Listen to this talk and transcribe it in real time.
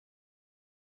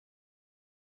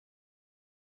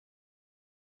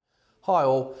Hi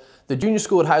all, the junior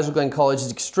school at Hazel Glen College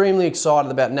is extremely excited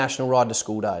about National Ride to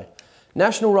School Day.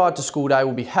 National Ride to School Day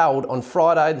will be held on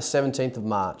Friday the 17th of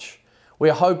March. We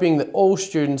are hoping that all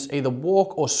students either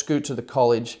walk or scoot to the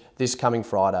college this coming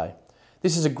Friday.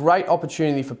 This is a great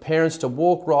opportunity for parents to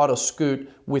walk, ride or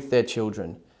scoot with their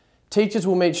children. Teachers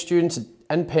will meet students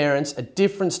and parents at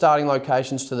different starting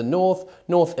locations to the north,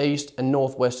 northeast and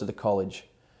northwest of the college.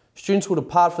 Students will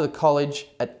depart for the college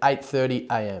at 8:30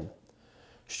 a.m.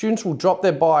 Students will drop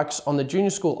their bikes on the junior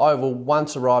school oval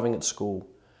once arriving at school.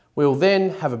 We will then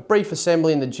have a brief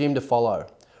assembly in the gym to follow.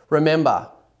 Remember,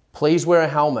 please wear a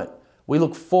helmet. We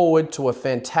look forward to a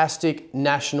fantastic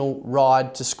National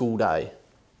Ride to School Day.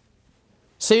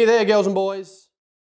 See you there, girls and boys.